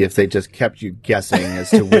crazy if they just kept you guessing as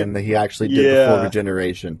to when he actually did the full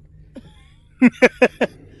regeneration.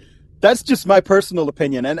 That's just my personal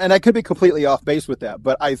opinion, and I could be completely off base with that,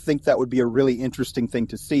 but I think that would be a really interesting thing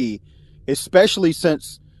to see, especially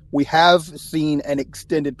since we have seen an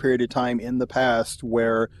extended period of time in the past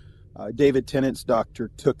where David Tennant's doctor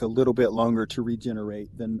took a little bit longer to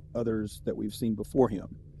regenerate than others that we've seen before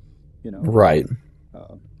him. Right.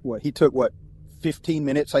 He took 15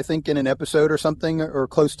 minutes, I think, in an episode or something, or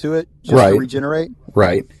close to it, just to regenerate.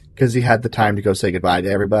 Right, because he had the time to go say goodbye to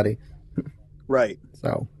everybody. Right.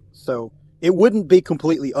 So it wouldn't be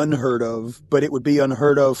completely unheard of, but it would be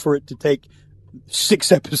unheard of for it to take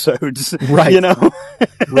 6 episodes. Right.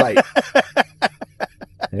 Right.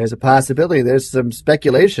 There's a possibility. There's some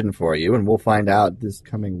speculation for you, and we'll find out this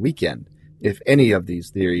coming weekend if any of these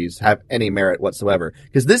theories have any merit whatsoever.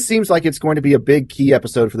 Because this seems like it's going to be a big key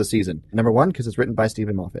episode for the season. Number one, because it's written by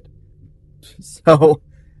Stephen Moffat. So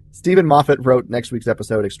Stephen Moffat wrote next week's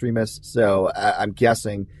episode, Extremists, so I'm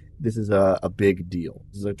guessing this is a big deal.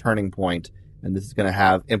 This is a turning point, and this is going to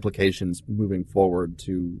have implications moving forward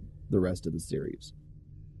to the rest of the series.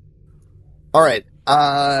 All right.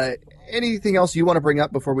 Anything else you want to bring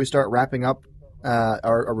up before we start wrapping up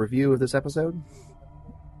our review of this episode?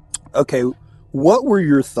 Okay, what were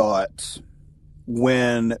your thoughts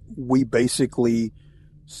when we basically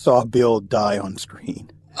saw Bill die on screen?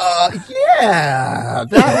 Yeah,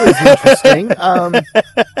 that was interesting.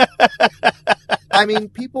 I mean,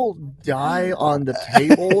 people die on the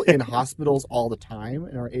table in hospitals all the time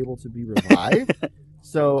and are able to be revived.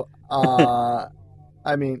 So,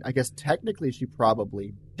 I mean, I guess technically she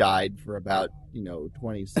probably died for about,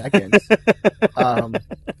 20 seconds.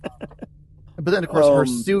 But then, of course, her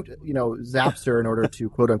suit, zaps her in order to,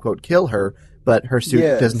 quote unquote, kill her. But her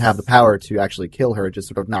suit doesn't have the power to actually kill her. It just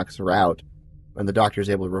sort of knocks her out. And the doctor is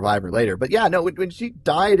able to revive her later. But yeah, no, when she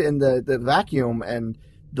died in the vacuum and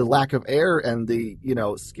the lack of air and the,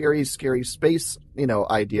 scary space,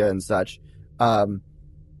 idea and such, that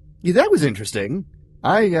was interesting.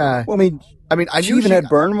 I she even had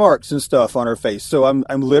burn marks and stuff on her face. So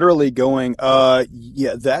I'm literally going,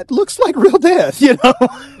 that looks like real death,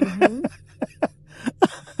 Mm-hmm.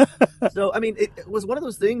 So, I mean, it was one of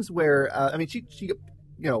those things where, she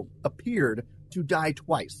appeared to die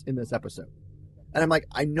twice in this episode. And I'm like,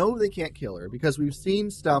 I know they can't kill her because we've seen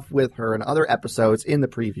stuff with her in other episodes in the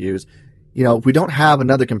previews. We don't have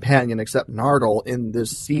another companion except Nardole in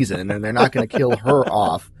this season, and they're not going to kill her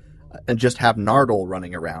off and just have Nardole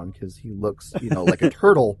running around because he looks, like a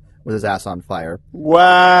turtle with his ass on fire.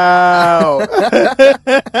 Wow.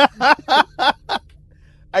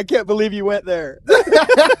 I can't believe you went there.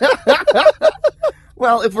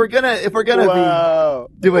 Well, if we're gonna be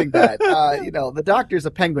doing that, the doctor's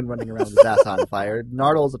a penguin running around with his ass on fire.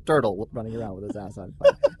 Nardole's a turtle running around with his ass on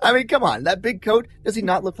fire. I mean, come on, that big coat, does he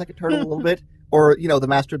not look like a turtle a little bit? Or, the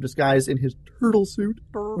Master of Disguise in his turtle suit?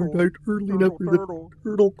 Aren't I turtling up for the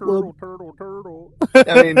Turtle Club? Turtle.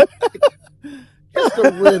 I mean, just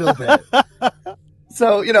a little bit.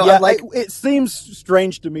 So, I'm like... It seems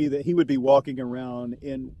strange to me that he would be walking around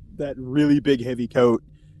in that really big, heavy coat,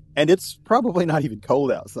 and it's probably not even cold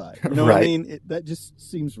outside. You know what I mean? That just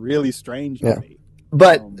seems really strange to me.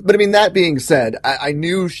 But I mean, that being said, I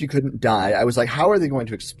knew she couldn't die. I was like, how are they going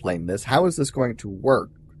to explain this? How is this going to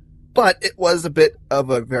work? But it was a bit of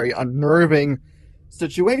a very unnerving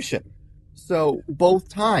situation. So, both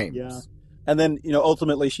times. Yeah. And then,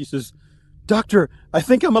 ultimately she says, "Doctor, I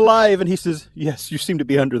think I'm alive." And he says, "Yes, you seem to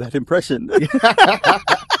be under that impression."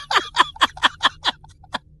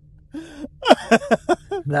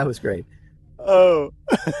 That was great. Oh.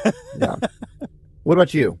 Yeah. What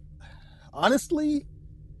about you? Honestly,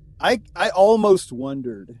 I almost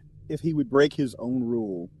wondered if he would break his own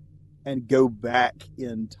rule and go back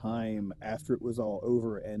in time after it was all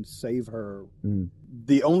over and save her.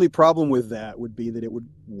 The only problem with that would be that it would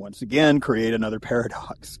once again create another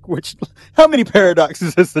paradox, which, how many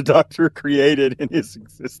paradoxes has the Doctor created in his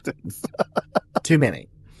existence? Too many.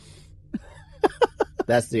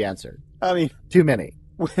 That's the answer. I mean, too many.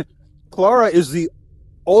 Clara is the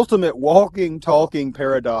ultimate walking, talking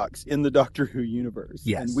paradox in the Doctor Who universe.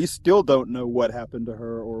 Yes. And we still don't know what happened to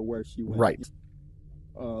her or where she went. Right.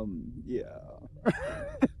 Yeah.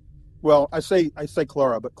 Well, I say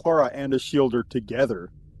Clara, but Clara and a Shielder together,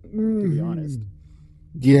 to be honest.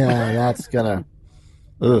 Yeah, that's gonna...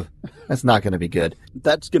 Ugh, that's not gonna be good.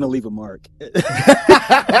 That's going to leave a mark.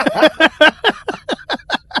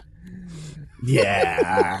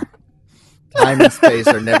 Yeah. Time and space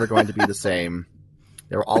are never going to be the same.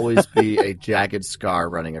 There will always be a jagged scar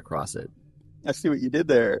running across it. I see what you did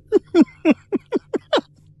there.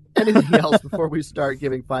 Anything else before we start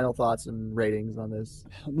giving final thoughts and ratings on this?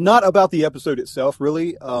 Not about the episode itself,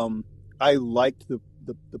 really. I liked the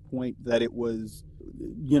point that it was,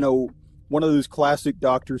 one of those classic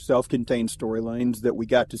Doctor self-contained storylines that we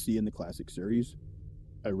got to see in the classic series.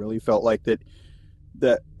 I really felt like that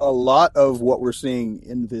a lot of what we're seeing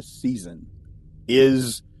in this season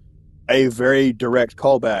is a very direct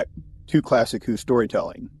callback to classic Who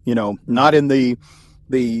storytelling. Not in the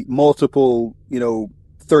multiple,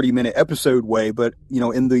 30-minute episode way, but,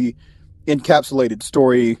 in the encapsulated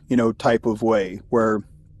story, type of way where,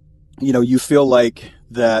 you feel like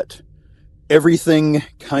that everything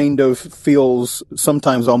kind of feels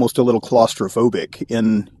sometimes almost a little claustrophobic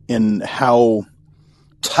in how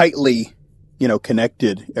tightly,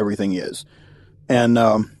 connected everything is. And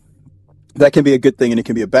that can be a good thing and it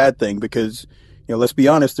can be a bad thing because, let's be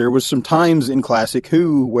honest, there was some times in classic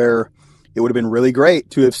Who where it would have been really great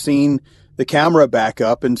to have seen the camera back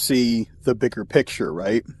up and see the bigger picture,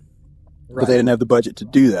 right? But they didn't have the budget to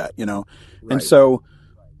do that, Right. And so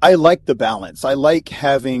I like the balance. I like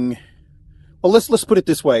having... Well, let's put it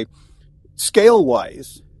this way.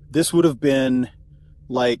 Scale-wise, this would have been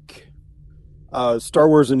like Star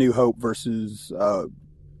Wars A New Hope versus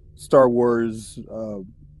Star Wars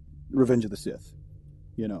Revenge of the Sith.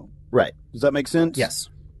 Right. Does that make sense? Yes.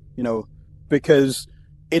 Because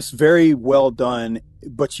it's very well done,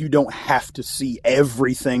 but you don't have to see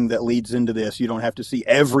everything that leads into this. You don't have to see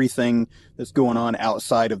everything that's going on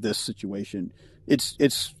outside of this situation. It's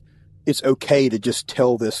okay to just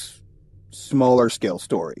tell this smaller scale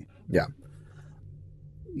story. Yeah.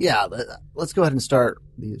 Let's go ahead and start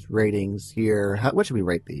these ratings here. What should we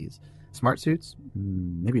rate these? Smart suits?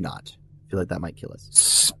 Maybe not. I feel like that might kill us.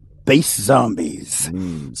 Space zombies.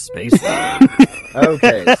 Space zombies.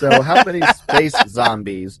 Okay, so how many space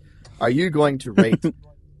zombies are you going to rate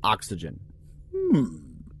Oxygen?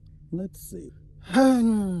 Let's see.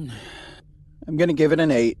 I'm going to give it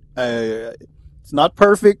an 8. It's not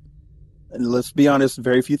perfect. And let's be honest,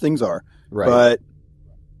 very few things are. Right. But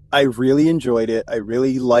I really enjoyed it. I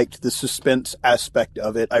really liked the suspense aspect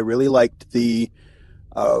of it. I really liked the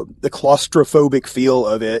claustrophobic feel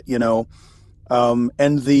of it,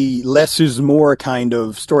 and the less is more kind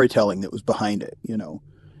of storytelling that was behind it,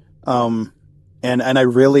 and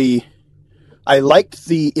I liked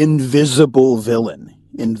the invisible villain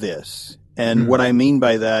in this. And what I mean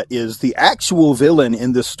by that is the actual villain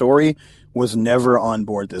in this story was never on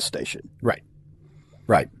board this station. Right.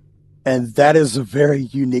 And that is a very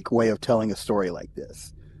unique way of telling a story like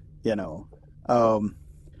this,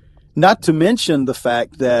 not to mention the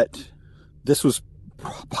fact that this was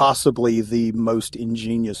possibly the most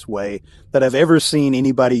ingenious way that I've ever seen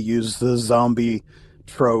anybody use the zombie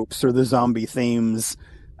tropes or the zombie themes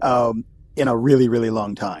in a really, really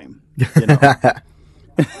long time.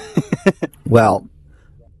 Well,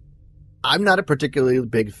 I'm not a particularly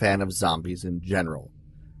big fan of zombies in general.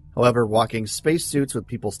 However, walking spacesuits with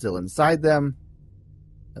people still inside them,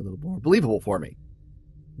 a little more believable for me,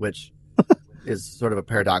 which is sort of a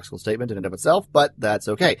paradoxical statement in and of itself, but that's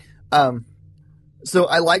okay. So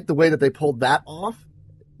I like the way that they pulled that off.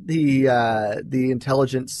 The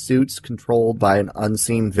intelligent suits controlled by an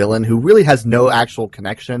unseen villain who really has no actual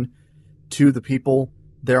connection to the people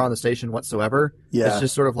there on the station whatsoever. Yeah. It's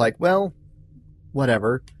just sort of like, well,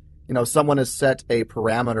 whatever. Someone has set a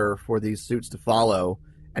parameter for these suits to follow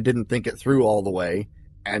and didn't think it through all the way,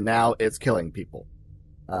 and now it's killing people.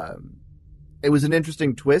 It was an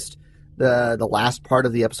interesting twist. The last part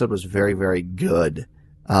of the episode was very, very good.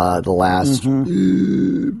 The last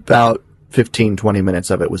about 15, 20 minutes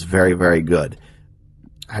of it was very, very good.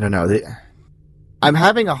 I don't know. I'm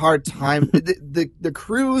having a hard time. The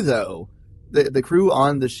crew, though, the crew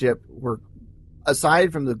on the ship were,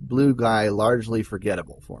 aside from the blue guy, largely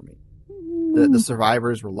forgettable for me. The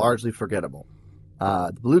survivors were largely forgettable.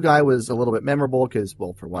 The blue guy was a little bit memorable because,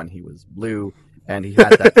 well, for one, he was blue and he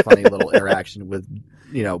had that funny little interaction with,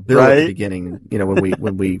 Bill at the beginning,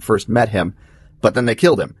 when we first met him, but then they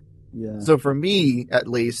killed him. Yeah. So for me, at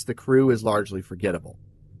least, the crew is largely forgettable.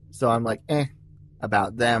 So I'm like,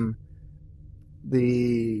 about them.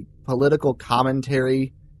 the political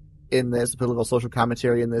commentary in this, political social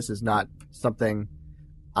commentary in this, is not something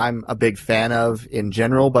I'm a big fan of in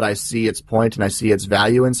general, but I see its point and I see its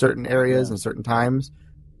value in certain areas and certain times.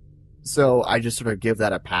 So I just sort of give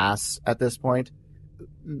that a pass at this point,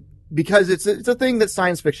 because it's a thing that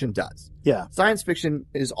science fiction does. Yeah. Science fiction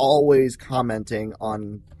is always commenting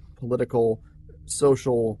on political,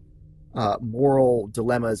 social, moral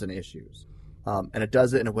dilemmas and issues. And it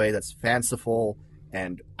does it in a way that's fanciful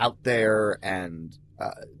and out there and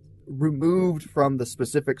removed from the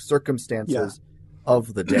specific circumstances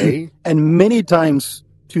of the day. And many times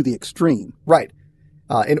to the extreme. Right.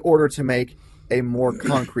 In order to make a more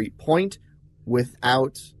concrete point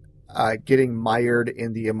without getting mired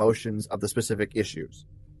in the emotions of the specific issues.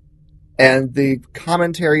 And the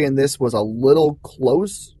commentary in this was a little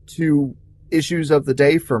close to issues of the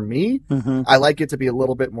day for me. Mm-hmm. I like it to be a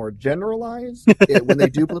little bit more generalized when they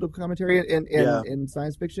do political commentary in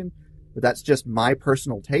science fiction. But that's just my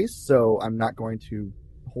personal taste, so I'm not going to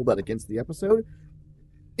hold that against the episode.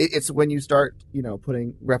 It's when you start,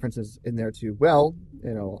 putting references in there to,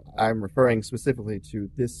 I'm referring specifically to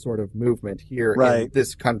this sort of movement here in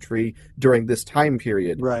this country during this time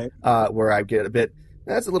period, where I get a bit,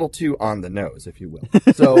 that's a little too on the nose, if you will.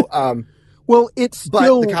 So, well, it's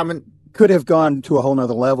still could have gone to a whole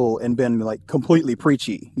nother level and been like completely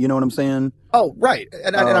preachy. You know what I'm saying? Oh, right.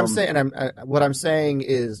 And what I'm saying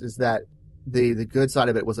is that the good side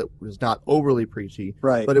of it was it was not overly preachy,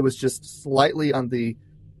 right? But it was just slightly on the.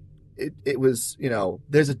 It was,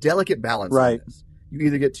 there's a delicate balance in this. You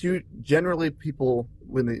either get generally people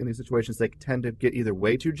in these situations, they tend to get either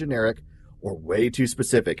way too generic or way too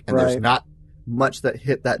specific, and there's not much that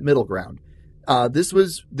hit that middle ground. This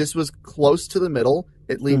was close to the middle.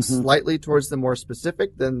 It leaned slightly towards the more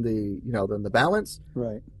specific than the balance.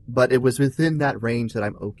 Right. But it was within that range that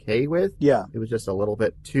I'm okay with. Yeah. It was just a little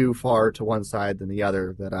bit too far to one side than the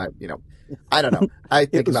other that I don't know. I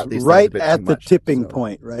think about these right things a bit at too the much, tipping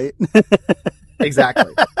point, right?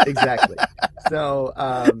 Exactly. So,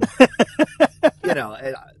 I'm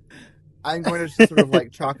going to just sort of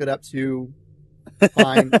like chalk it up to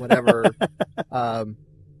fine, whatever.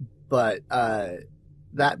 But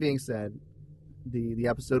that being said, the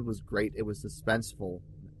episode was great. It was suspenseful,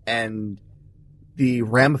 and the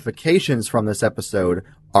ramifications from this episode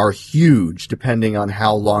are huge, depending on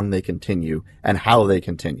how long they continue and how they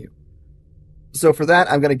continue. So for that,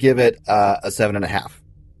 I'm going to give it a 7.5.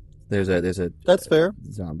 There's a that's fair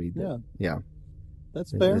zombie. Yeah,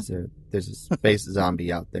 that's fair. There's a space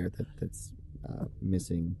zombie out there that's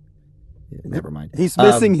missing. Yeah, never mind. He's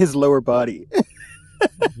missing his lower body.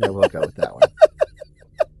 Yeah, we'll go with that one.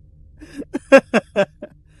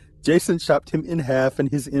 Jason chopped him in half, and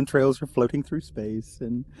his entrails were floating through space.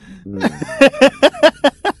 And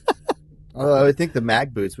although I think the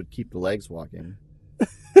mag boots would keep the legs walking.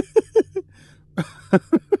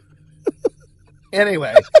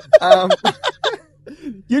 Anyway,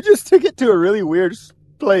 you just took it to a really weird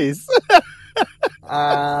place.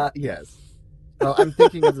 Yes. Well, I'm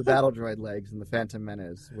thinking of the battle droid legs in the Phantom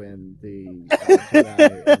Menace when the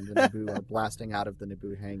Jedi and the Naboo are blasting out of the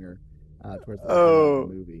Naboo hangar towards the end of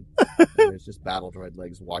the movie. And there's just battle droid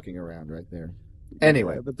legs walking around right there.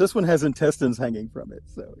 Anyway, but this one has intestines hanging from it,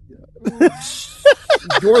 so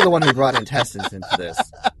you're the one who brought intestines into this.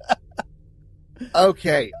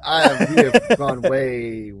 Okay, we have gone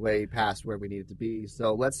way, way past where we needed to be,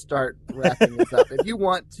 so let's start wrapping this up. If you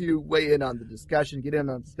want to weigh in on the discussion, get in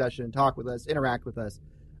on the discussion, talk with us, interact with us,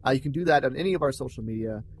 you can do that on any of our social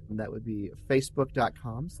media, and that would be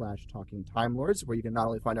facebook.com/talkingtimelords, where you can not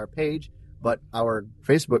only find our page, but our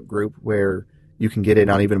Facebook group, where you can get in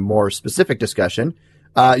on even more specific discussion.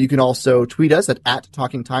 You can also tweet us at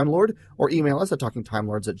 @TalkingTimeLord or email us at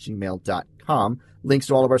talkingtimelords@gmail.com. Links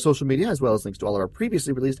to all of our social media, as well as links to all of our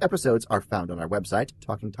previously released episodes, are found on our website,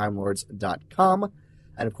 talkingtimelords.com.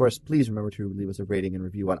 And, of course, please remember to leave us a rating and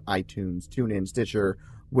review on iTunes, TuneIn, Stitcher,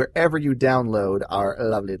 wherever you download our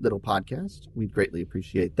lovely little podcast. We'd greatly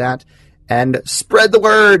appreciate that. And spread the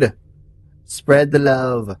word! Spread the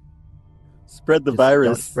love. Spread the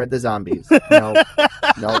virus. Don't spread the zombies.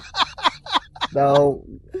 No.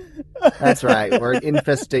 That's right. We're an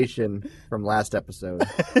infestation from last episode.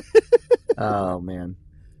 Oh, man.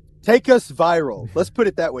 Take us viral. Let's put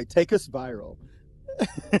it that way. Take us viral.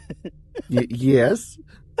 Yes.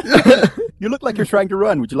 You look like you're trying to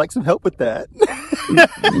run. Would you like some help with that?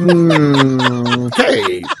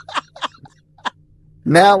 Hey.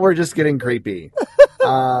 Now we're just getting creepy.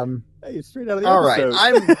 Hey, straight out of the all episode.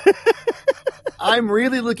 Right. I'm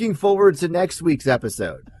really looking forward to next week's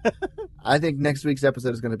episode. I think next week's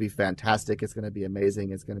episode is going to be fantastic. It's going to be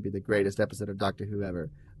amazing. It's going to be the greatest episode of Doctor Who ever.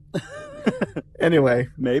 Anyway.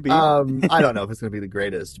 Maybe. I don't know if it's going to be the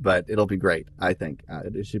greatest, but it'll be great, I think.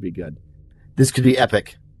 It should be good. This could be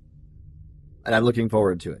epic. And I'm looking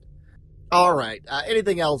forward to it. All right.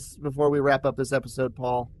 Anything else before we wrap up this episode,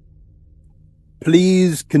 Paul?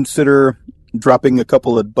 Please consider dropping a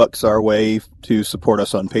couple of bucks our way to support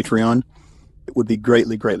us on Patreon. It would be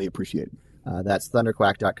greatly, greatly appreciated. That's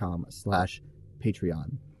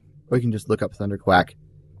thunderquack.com/Patreon. Or you can just look up Thunderquack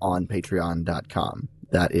on patreon.com.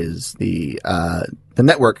 That is the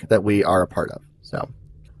network that we are a part of. So,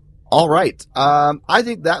 all right. I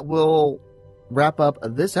think that will wrap up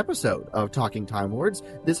this episode of Talking Time Lords.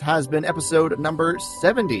 This has been episode number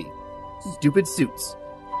 70. Stupid Suits.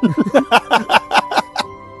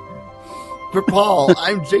 For Paul,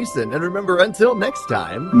 I'm Jason, and remember, until next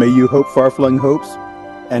time, may you hope far-flung hopes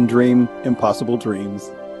and dream impossible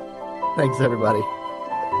dreams. Thanks, everybody.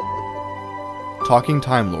 Talking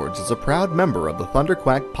Time Lords is a proud member of the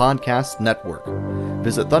Thunderquack Podcast Network.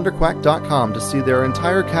 Visit thunderquack.com to see their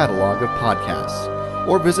entire catalog of podcasts,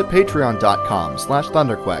 or visit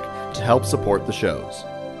patreon.com/thunderquack to help support the shows.